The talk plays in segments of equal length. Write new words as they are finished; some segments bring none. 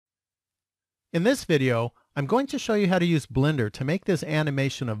In this video, I'm going to show you how to use Blender to make this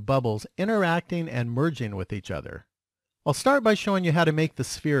animation of bubbles interacting and merging with each other. I'll start by showing you how to make the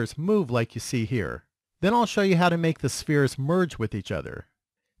spheres move like you see here. Then I'll show you how to make the spheres merge with each other.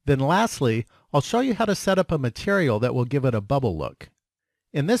 Then lastly, I'll show you how to set up a material that will give it a bubble look.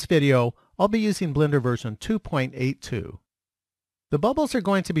 In this video, I'll be using Blender version 2.82. The bubbles are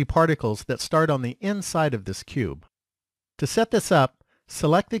going to be particles that start on the inside of this cube. To set this up,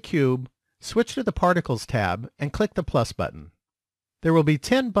 select the cube, switch to the Particles tab, and click the plus button. There will be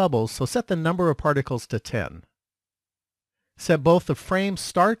 10 bubbles, so set the number of particles to 10. Set both the frame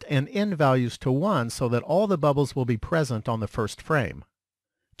start and end values to 1 so that all the bubbles will be present on the first frame.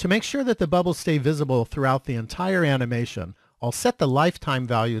 To make sure that the bubbles stay visible throughout the entire animation, I'll set the lifetime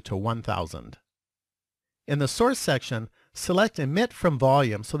value to 1000. In the Source section, select Emit from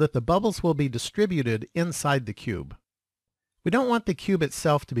Volume so that the bubbles will be distributed inside the cube. We don't want the cube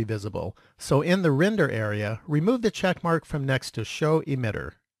itself to be visible, so in the Render area, remove the checkmark from next to Show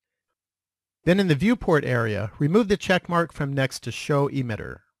Emitter. Then in the Viewport area, remove the checkmark from next to Show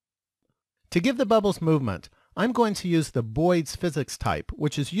Emitter. To give the bubbles movement, I'm going to use the Boids physics type,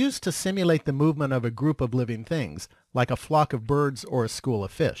 which is used to simulate the movement of a group of living things, like a flock of birds or a school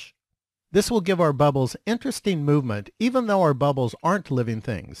of fish. This will give our bubbles interesting movement even though our bubbles aren't living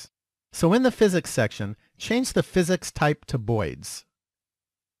things. So in the Physics section, change the Physics type to Boids.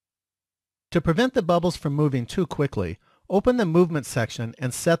 To prevent the bubbles from moving too quickly, open the Movement section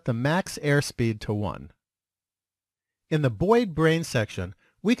and set the max airspeed to 1. In the Boid Brain section,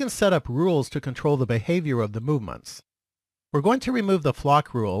 we can set up rules to control the behavior of the movements. We're going to remove the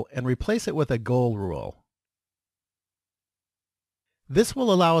flock rule and replace it with a goal rule. This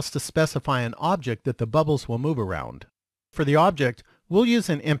will allow us to specify an object that the bubbles will move around. For the object, we'll use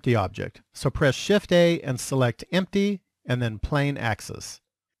an empty object, so press Shift-A and select Empty and then Plane Axis.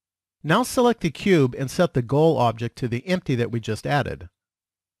 Now select the cube and set the goal object to the empty that we just added.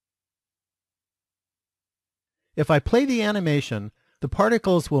 If I play the animation, the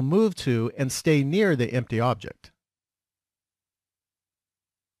particles will move to and stay near the empty object.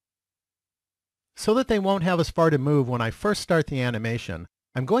 So that they won't have as far to move when I first start the animation,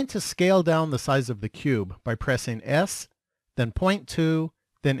 I'm going to scale down the size of the cube by pressing S, then point 2,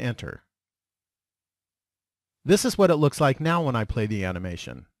 then Enter. This is what it looks like now when I play the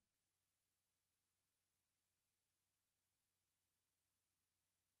animation.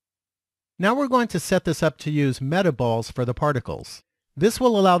 Now we're going to set this up to use Metaballs for the particles. This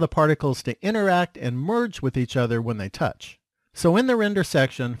will allow the particles to interact and merge with each other when they touch. So in the Render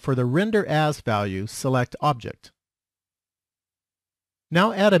section, for the Render As value, select Object.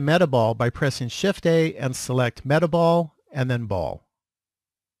 Now add a metaball by pressing Shift-A and select Metaball and then Ball.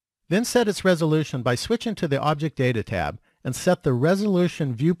 Then set its resolution by switching to the Object Data tab and set the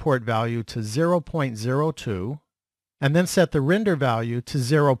Resolution Viewport value to 0.02 and then set the render value to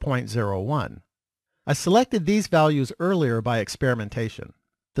 0.01. I selected these values earlier by experimentation.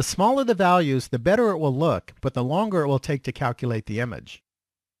 The smaller the values, the better it will look, but the longer it will take to calculate the image.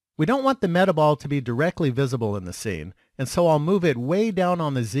 We don't want the metaball to be directly visible in the scene, and so I'll move it way down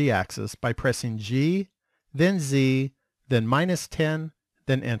on the Z-axis by pressing G, then Z, then -10,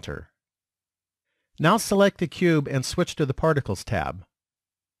 then Enter. Now select the cube and switch to the Particles tab.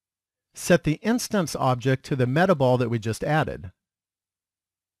 Set the instance object to the metaball that we just added.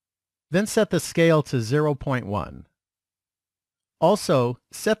 Then set the scale to 0.1. Also,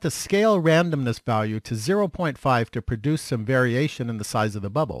 set the scale randomness value to 0.5 to produce some variation in the size of the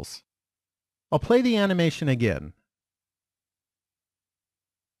bubbles. I'll play the animation again.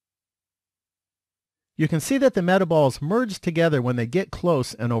 You can see that the metaballs merge together when they get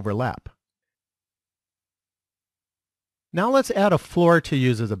close and overlap. Now let's add a floor to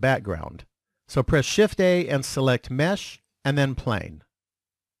use as a background. So press Shift-A and select Mesh and then Plane.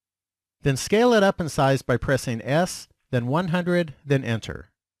 Then scale it up in size by pressing S, then 100, then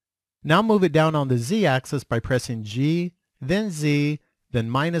Enter. Now move it down on the Z-axis by pressing G, then Z, then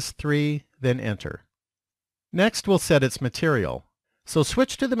 -3, then Enter. Next we'll set its material. So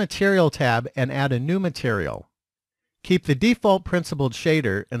switch to the Material tab and add a new material. Keep the default principled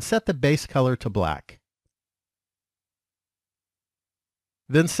shader and set the base color to black.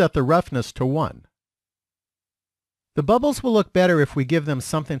 Then set the roughness to 1. The bubbles will look better if we give them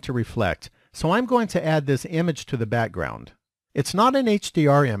something to reflect, so I'm going to add this image to the background. It's not an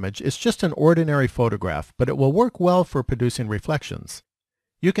HDR image, it's just an ordinary photograph, but it will work well for producing reflections.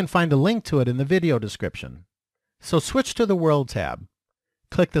 You can find a link to it in the video description. So switch to the World tab.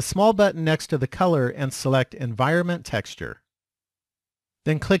 Click the small button next to the color and select Environment Texture.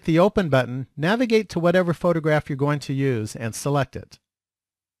 Then click the Open button, navigate to whatever photograph you're going to use, and select it.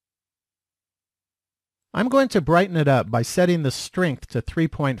 I'm going to brighten it up by setting the strength to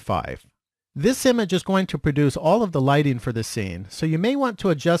 3.5. This image is going to produce all of the lighting for the scene, so you may want to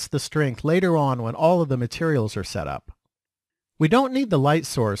adjust the strength later on when all of the materials are set up. We don't need the light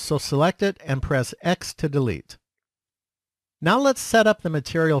source, so select it and press X to delete. Now let's set up the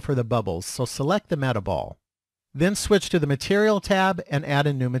material for the bubbles, so select the Metaball. Then switch to the Material tab and add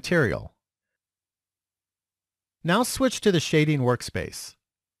a new material. Now switch to the Shading workspace.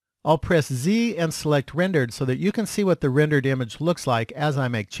 I'll press Z and select Rendered so that you can see what the rendered image looks like as I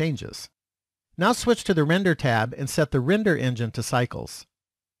make changes. Now switch to the Render tab and set the render engine to cycles.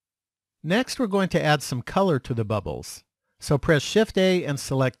 Next, we're going to add some color to the bubbles. So press Shift A and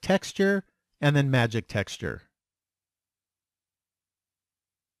select Texture and then Magic Texture.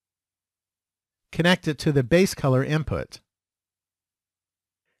 Connect it to the base color input.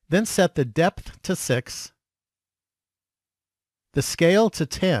 Then set the depth to 6, the scale to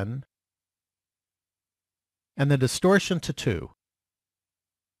 10, and the distortion to 2.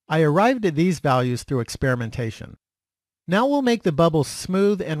 I arrived at these values through experimentation. Now we'll make the bubbles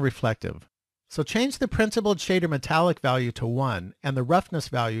smooth and reflective. So change the principled shader metallic value to 1 and the roughness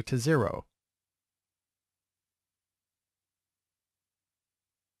value to 0.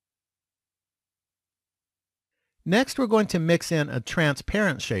 Next, we're going to mix in a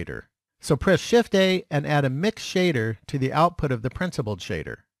transparent shader. So press Shift A and add a mix shader to the output of the principled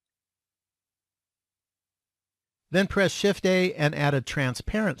shader. Then press Shift A and add a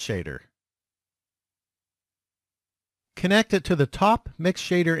transparent shader. Connect it to the top mix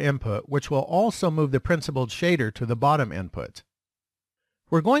shader input, which will also move the principled shader to the bottom input.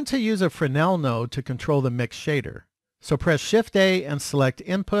 We're going to use a Fresnel node to control the mix shader. So press Shift A and select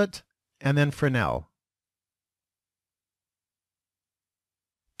Input and then Fresnel.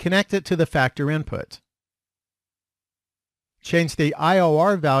 Connect it to the factor input. Change the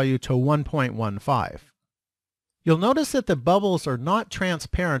IOR value to 1.15. You'll notice that the bubbles are not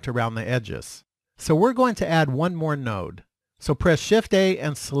transparent around the edges. So we're going to add one more node. So press Shift A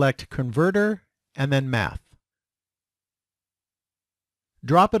and select Converter and then Math.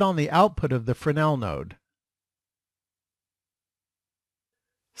 Drop it on the output of the Fresnel node.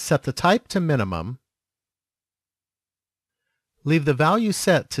 Set the type to minimum. Leave the value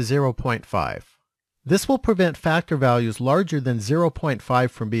set to 0.5. This will prevent factor values larger than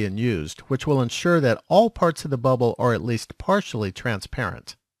 0.5 from being used, which will ensure that all parts of the bubble are at least partially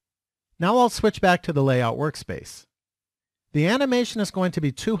transparent. Now I'll switch back to the Layout workspace. The animation is going to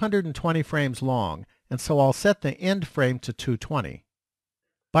be 220 frames long, and so I'll set the end frame to 220.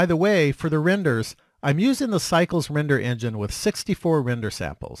 By the way, for the renders, I'm using the Cycles render engine with 64 render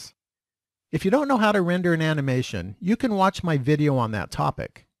samples. If you don't know how to render an animation, you can watch my video on that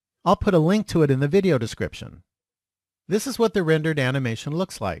topic. I'll put a link to it in the video description. This is what the rendered animation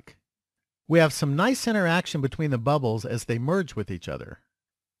looks like. We have some nice interaction between the bubbles as they merge with each other.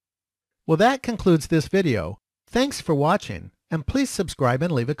 Well, that concludes this video. Thanks for watching, and please subscribe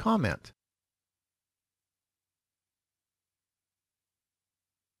and leave a comment.